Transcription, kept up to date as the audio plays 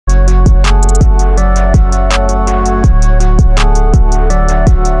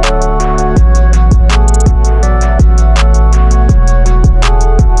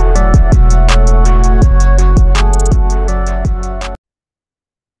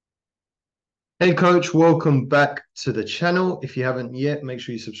Hey coach, welcome back to the channel. If you haven't yet, make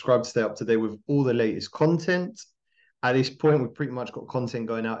sure you subscribe to stay up to date with all the latest content. At this point, we've pretty much got content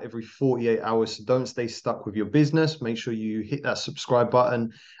going out every 48 hours, so don't stay stuck with your business. Make sure you hit that subscribe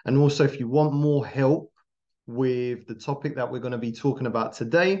button. And also, if you want more help with the topic that we're going to be talking about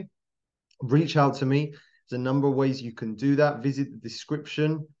today, reach out to me. There's a number of ways you can do that. Visit the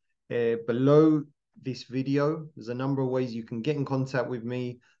description below this video. There's a number of ways you can get in contact with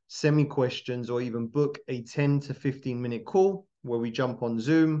me, send me questions, or even book a 10 to 15-minute call where we jump on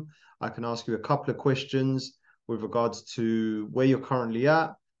Zoom. I can ask you a couple of questions with regards to where you're currently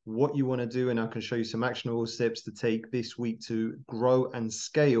at, what you want to do, and I can show you some actionable steps to take this week to grow and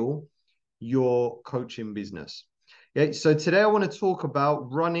scale your coaching business. Yeah, so today I want to talk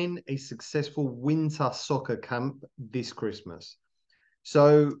about running a successful winter soccer camp this Christmas.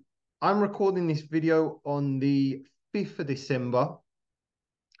 So I'm recording this video on the 5th of December,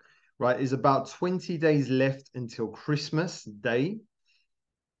 right? There's about 20 days left until Christmas Day.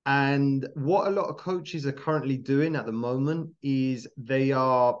 And what a lot of coaches are currently doing at the moment is they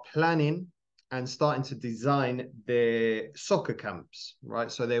are planning and starting to design their soccer camps,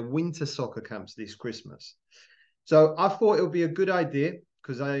 right? So their winter soccer camps this Christmas. So I thought it would be a good idea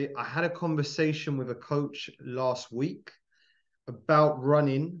because I had a conversation with a coach last week about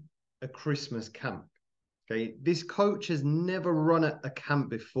running a Christmas camp. Okay, this coach has never run a camp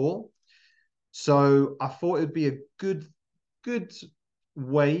before. So I thought it'd be a good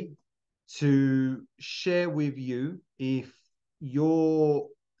way to share with you if you're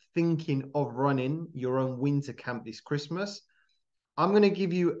thinking of running your own winter camp this Christmas. I'm going to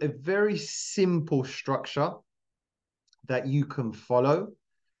give you a very simple structure that you can follow,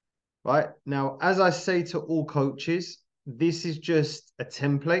 right? Now, as I say to all coaches, this is just a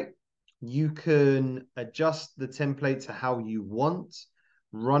template. You can adjust the template to how you want,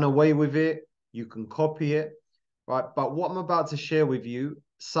 run away with it, you can copy it, right? But what I'm about to share with you,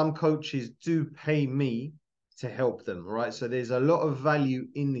 some coaches do pay me to help them, right? So there's a lot of value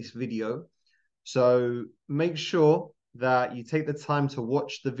in this video. So make sure that you take the time to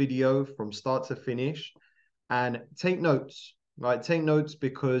watch the video from start to finish and take notes, right? Take notes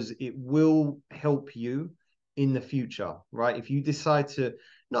because it will help you in the future, right? If you decide to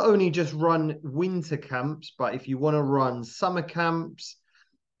not only just run winter camps, but if you want to run summer camps,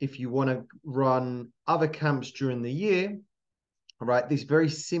 if you want to run other camps during the year, right? This very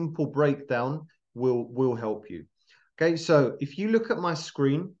simple breakdown will help you. Okay, so if you look at my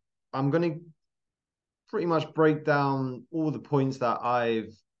screen, I'm going to pretty much break down all the points that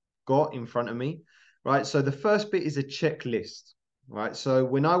I've got in front of me, right? So the first bit is a checklist, right? So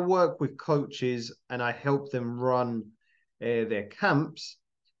when I work with coaches and I help them run their camps,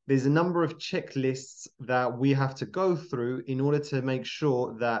 there's a number of checklists that we have to go through in order to make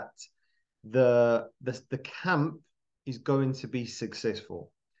sure that the camp is going to be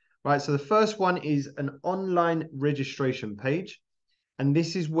successful, right? So the first one is an online registration page. And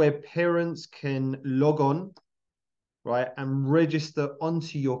this is where parents can log on, right, and register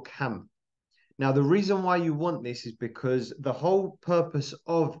onto your camp. Now, the reason why you want this is because the whole purpose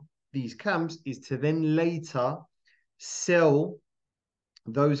of these camps is to then later sell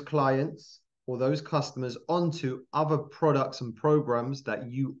those clients or those customers onto other products and programs that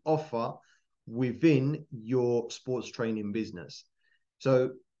you offer within your sports training business.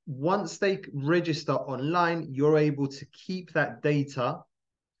 So once they register online, you're able to keep that data,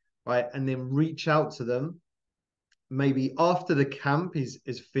 right, and then reach out to them maybe after the camp is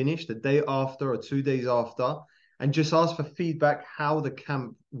finished, the day after or 2 days after, and just ask for feedback how the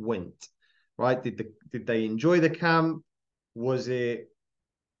camp went, right? Did they enjoy the camp? Was it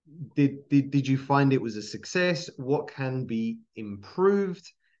did you find it was a success? What can be improved?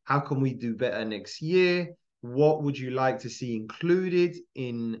 How can we do better next year? What would you like to see included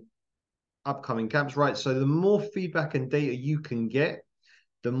in upcoming camps, right? So the more feedback and data you can get,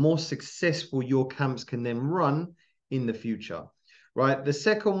 the more successful your camps can then run in the future, right? The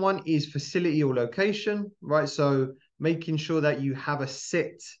second one is facility or location, right? So making sure that you have a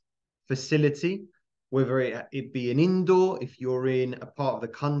set facility, whether it be an indoor, if you're in a part of the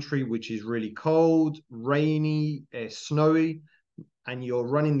country which is really cold, rainy, snowy, and you're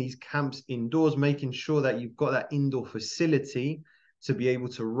running these camps indoors, making sure that you've got that indoor facility to be able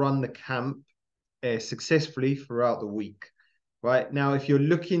to run the camp successfully throughout the week. Right now, if you're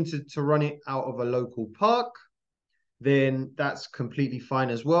looking to run it out of a local park, then that's completely fine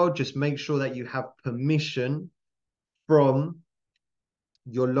as well. Just make sure that you have permission from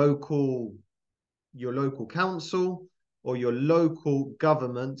your local council or your local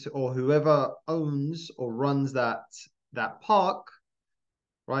government or whoever owns or runs that park,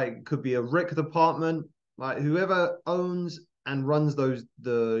 right? It could be a rec department, right? Whoever owns and runs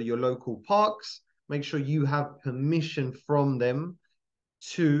your local parks, make sure you have permission from them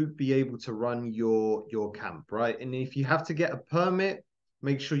to be able to run your camp, right? And if you have to get a permit,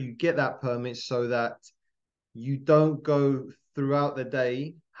 make sure you get that permit so that you don't go throughout the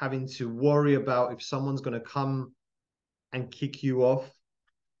day having to worry about if someone's going to come and kick you off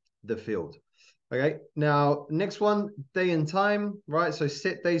the field. Okay, now next one, day and time, right? So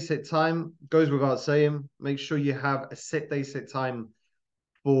set day, set time goes without saying. Make sure you have a set day, set time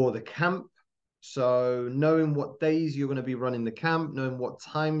for the camp. So knowing what days you're going to be running the camp, knowing what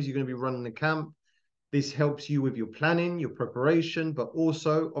times you're going to be running the camp, this helps you with your planning, your preparation, but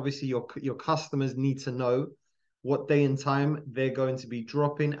also obviously your customers need to know what day and time they're going to be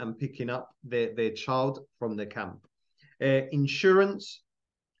dropping and picking up their child from the camp. Insurance,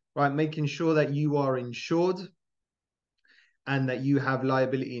 right? Making sure that you are insured and that you have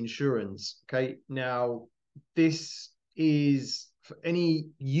liability insurance. Okay. Now, this is for any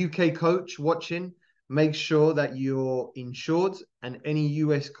UK coach watching, make sure that you're insured, and any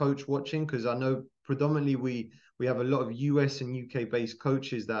US coach watching, because I know predominantly we have a lot of US and UK based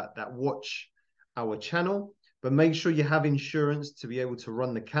coaches that watch our channel, but make sure you have insurance to be able to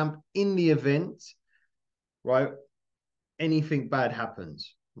run the camp in the event, right? Anything bad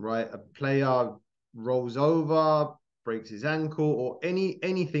happens, right? A player rolls over, breaks his ankle, or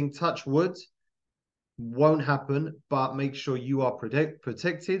anything, touch wood, won't happen, but make sure you are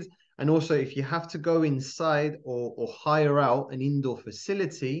protected. And also, if you have to go inside or hire out an indoor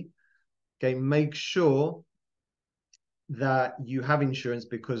facility, okay, make sure that you have insurance,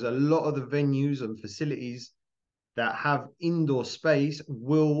 because a lot of the venues and facilities that have indoor space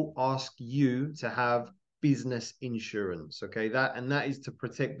will ask you to have business insurance. Okay, that is to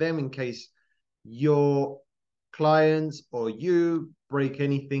protect them in case your clients or you break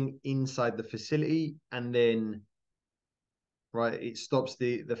anything inside the facility, and then right, it stops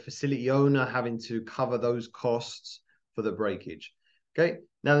the facility owner having to cover those costs for the breakage. Okay,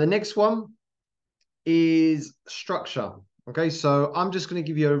 now the next one is structure. Okay, so I'm just going to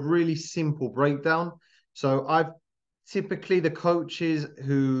give you a really simple breakdown. So I've typically, the coaches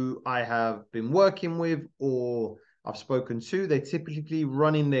who I have been working with or I've spoken to, they typically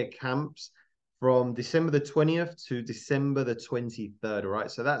running their camps from December the 20th to December the 23rd. All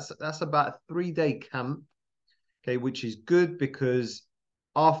right, so that's about a 3-day camp. Okay, which is good, because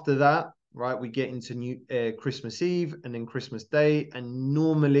after that, right, we get into Christmas Eve and then Christmas Day, and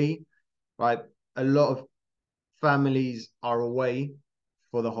normally, right, a lot of families are away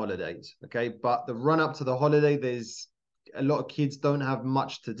for the holidays. Okay, but the run up to the holiday, there's a lot of kids don't have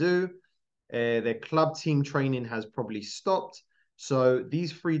much to do. Their club team training has probably stopped. So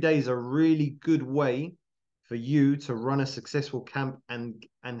these 3 days are a really good way for you to run a successful camp and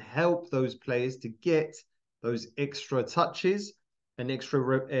help those players to get those extra touches and extra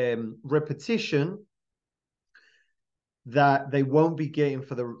repetition that they won't be getting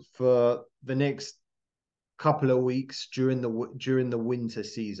for the next couple of weeks during the winter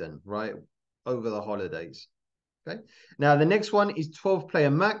season, right, over the holidays. Okay, now the next one is 12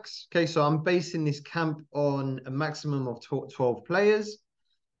 player max. Okay, so I'm basing this camp on a maximum of 12 players.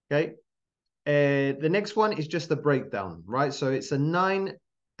 Okay, the next one is just a breakdown, right? So it's a 9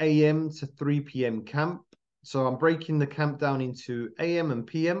 a.m. to 3 p.m. camp. So I'm breaking the camp down into AM and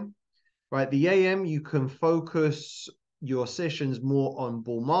PM, right? The AM, you can focus your sessions more on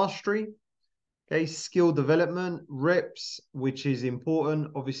ball mastery, okay, skill development, reps, which is important,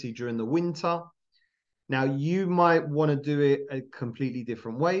 obviously, during the winter. Now, you might want to do it a completely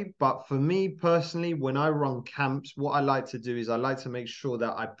different way, but for me personally, when I run camps, what I like to do is I like to make sure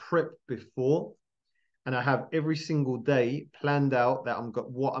that I prep before, and I have every single day planned out that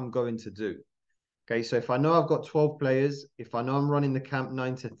what I'm going to do. Okay, so if I know I've got 12 players, if I know I'm running the camp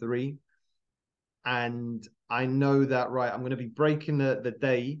 9 to 3, and I know that, right, I'm going to be breaking the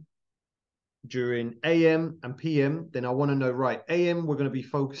day during AM and PM, then I want to know, right, AM, we're going to be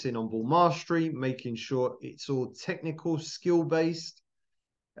focusing on ball mastery, making sure it's all technical, skill-based,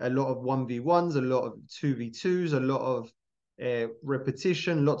 a lot of 1v1s, a lot of 2v2s, a lot of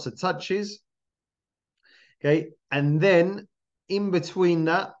repetition, lots of touches. Okay, and then in between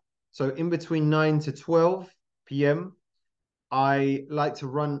that, so in between 9 to 12 p.m., I like to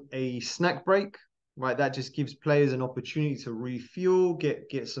run a snack break, right? That just gives players an opportunity to refuel,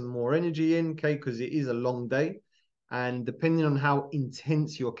 get some more energy in, okay? Because it is a long day. And depending on how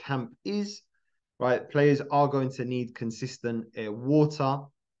intense your camp is, right, players are going to need consistent water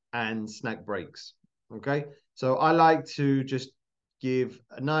and snack breaks, okay? So I like to just give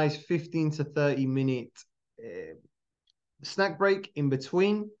a nice 15 to 30 minute snack break in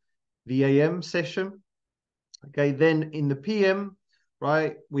between the AM session. Okay, then in the PM,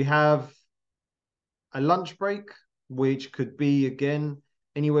 right, we have a lunch break, which could be, again,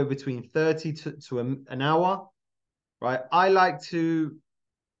 anywhere between 30 to an hour, right? I like to,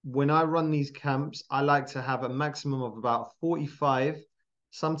 when I run these camps, I like to have a maximum of about 45,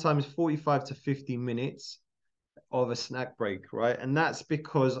 sometimes 45 to 50 minutes of a snack break, right? And that's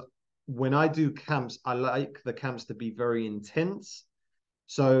because when I do camps, I like the camps to be very intense.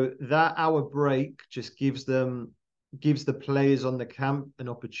 So that hour break just gives the players on the camp an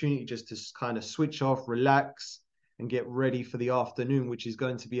opportunity just to kind of switch off, relax, and get ready for the afternoon, which is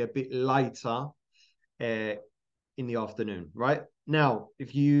going to be a bit lighter in the afternoon, right? Now,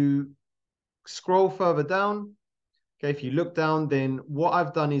 if you scroll further down, okay, if you look down, then what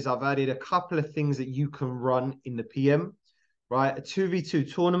I've done is I've added a couple of things that you can run in the PM, right? A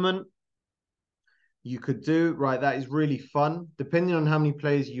 2v2 tournament you could do, right? That is really fun. Depending on how many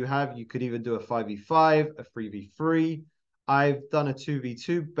players you have, you could even do a 5v5, a 3v3. I've done a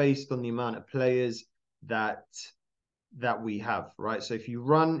 2v2 based on the amount of players that we have, right? So if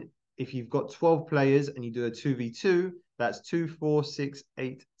you've got 12 players and you do a 2v2, that's 2, 4, 6,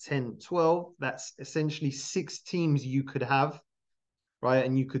 8, 10, 12. That's essentially 6 teams you could have, right?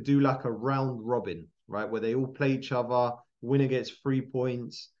 And you could do like a round robin, right? Where they all play each other, winner gets 3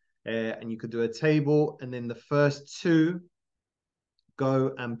 points, and you could do a table, and then the first 2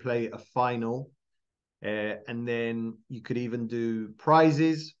 go and play a final. And then you could even do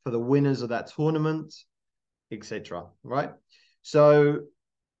prizes for the winners of that tournament, etc. Right? So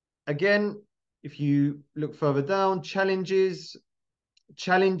again, if you look further down, challenges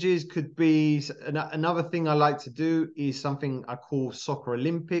could be another thing I like to do is something I call Soccer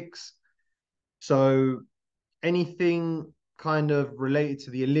Olympics. So anything kind of related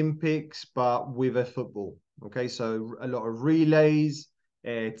to the Olympics, but with a football. Okay, so a lot of relays,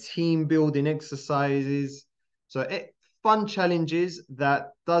 team building exercises. So fun challenges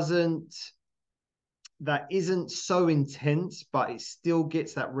that isn't so intense, but it still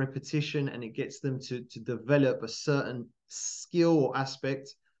gets that repetition and it gets them to develop a certain skill or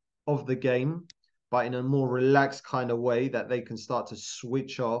aspect of the game, but in a more relaxed kind of way that they can start to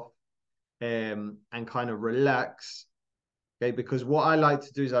switch off and kind of relax. Okay, because what I like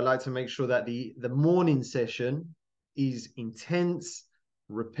to do is I like to make sure that the morning session is intense,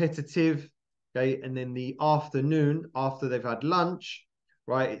 repetitive, okay, and then the afternoon after they've had lunch,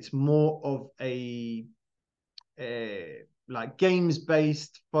 right, it's more of a like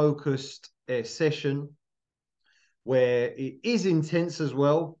games-based, focused session where it is intense as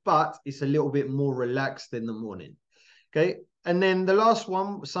well, but it's a little bit more relaxed in the morning. Okay, and then the last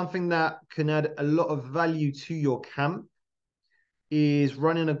one, something that can add a lot of value to your camp, is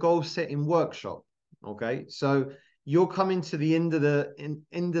running a goal setting workshop. Okay, so you're coming to the end of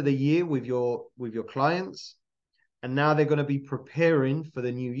the year with your clients, and now they're going to be preparing for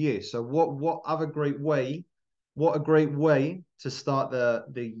the new year. So what a great way to start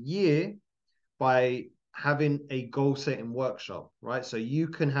the year by having a goal setting workshop, right? So you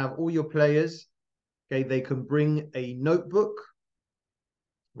can have all your players, okay, they can bring a notebook,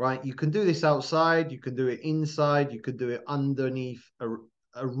 right? You can do this outside, you can do it inside, you could do it underneath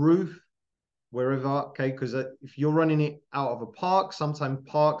a roof, wherever, okay? Because if you're running it out of a park, sometimes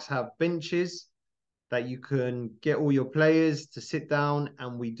parks have benches that you can get all your players to sit down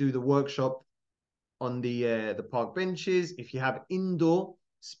and we do the workshop on the park benches. If you have indoor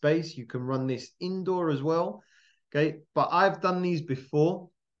space, you can run this indoor as well, okay? But I've done these before,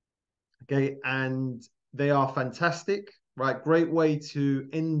 okay? And they are fantastic, right? Great way to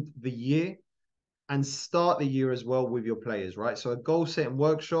end the year and start the year as well with your players, right? So a goal setting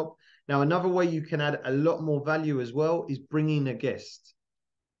workshop. Now, another way you can add a lot more value as well is bringing a guest,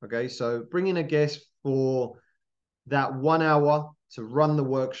 okay? So bringing a guest for that 1 hour to run the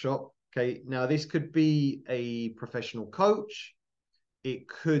workshop, okay? Now, this could be a professional coach, it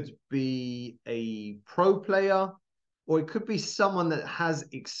could be a pro player, or it could be someone that has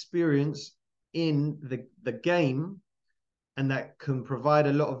experience in the game and that can provide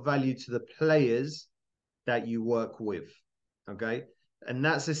a lot of value to the players that you work with, okay? And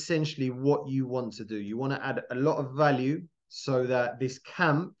that's essentially what you want to do. You want to add a lot of value so that this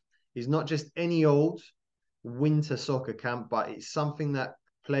camp is not just any old winter soccer camp, but it's something that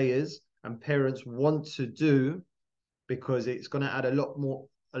players and parents want to do because it's going to add a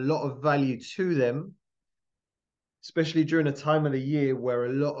lot of value to them, especially during a time of the year where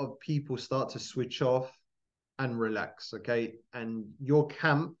a lot of people start to switch off and relax, okay? And your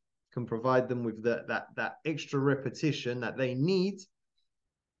camp can provide them with that extra repetition that they need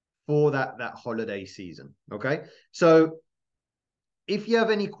for that holiday season, okay? So if you have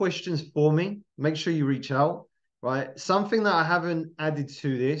any questions for me, make sure you reach out, right? Something that I haven't added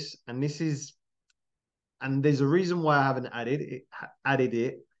to this, and there's a reason why I haven't added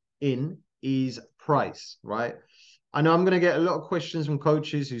it in, is price, right? I know I'm going to get a lot of questions from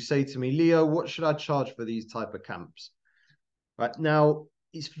coaches who say to me, Leo, what should I charge for these type of camps? Right now,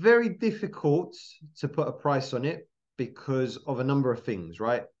 it's very difficult to put a price on it because of a number of things,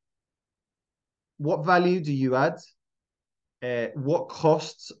 right? What value do you add? What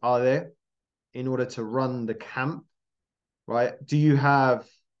costs are there in order to run the camp, right? Do you have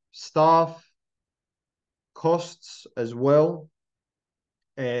staff costs as well?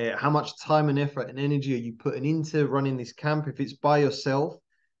 How much time and effort and energy are you putting into running this camp? If it's by yourself,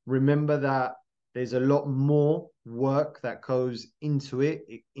 remember that there's a lot more work that goes into it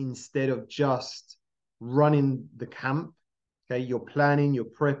instead of just running the camp. Okay, you're planning, you're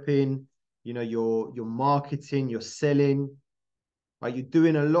prepping, you're marketing, you're selling, right? You're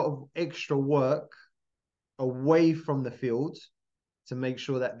doing a lot of extra work away from the field to make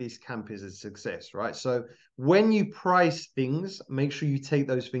sure that this camp is a success, right? So when you price things, make sure you take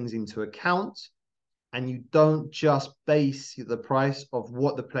those things into account and you don't just base the price of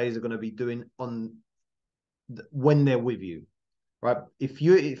what the players are going to be doing on when they're with you, right? If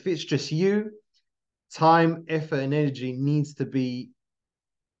it's just you, time, effort, and energy needs to be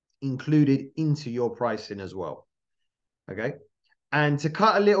included into your pricing as well. Okay. And to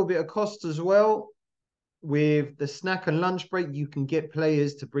cut a little bit of cost as well, with the snack and lunch break, you can get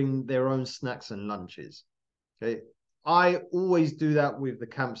players to bring their own snacks and lunches. Okay. I always do that with the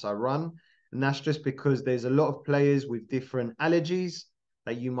camps I run. And that's just because there's a lot of players with different allergies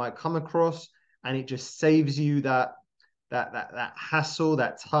that you might come across. And it just saves you that hassle,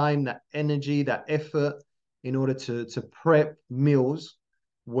 that time, that energy, that effort in order to prep meals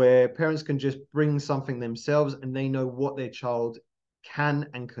where parents can just bring something themselves and they know what their child can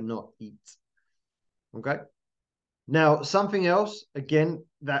and cannot eat. Okay. Now, something else, again,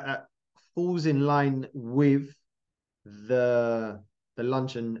 that falls in line with the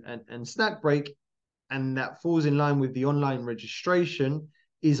lunch and snack break, and that falls in line with the online registration,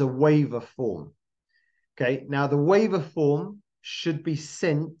 is a waiver form. Okay. Now, the waiver form should be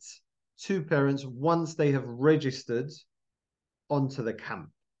sent to parents once they have registered onto the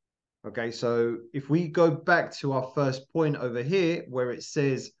camp. Okay. So if we go back to our first point over here, where it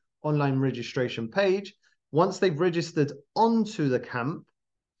says online registration page, once they've registered onto the camp,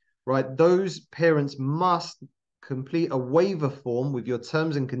 right, those parents must complete a waiver form with your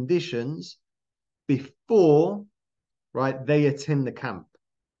terms and conditions before, right, they attend the camp.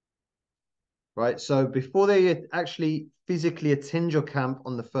 Right, so before they actually physically attend your camp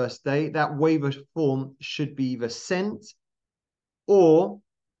on the first day, that waiver form should be either sent or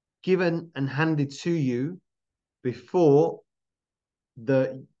given and handed to you before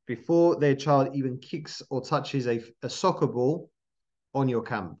their child even kicks or touches a soccer ball on your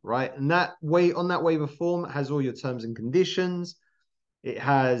camp, right? And that waiver form has all your terms and conditions. It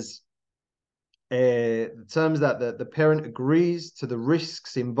has the terms that the parent agrees to the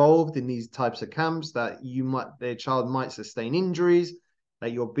risks involved in these types of camps, that their child might sustain injuries,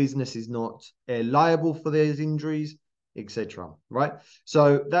 that your business is not liable for those injuries, etc. Right?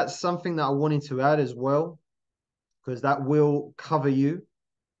 So that's something that I wanted to add as well, because that will cover you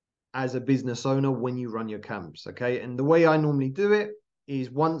as a business owner when you run your camps. Okay. And the way I normally do it is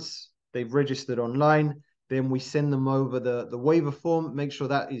once they've registered online, then we send them over the waiver form, make sure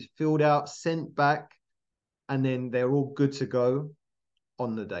that is filled out, sent back, and then they're all good to go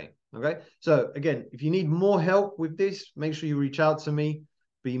on the day. Okay. So again, if you need more help with this, make sure you reach out to me.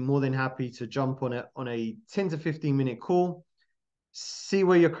 Be more than happy to jump on a 10 to 15 minute call, see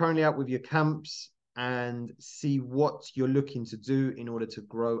where you're currently at with your camps, and see what you're looking to do in order to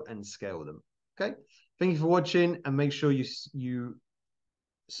grow and scale them. Okay. Thank you for watching, and make sure you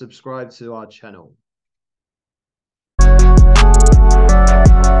subscribe to our channel.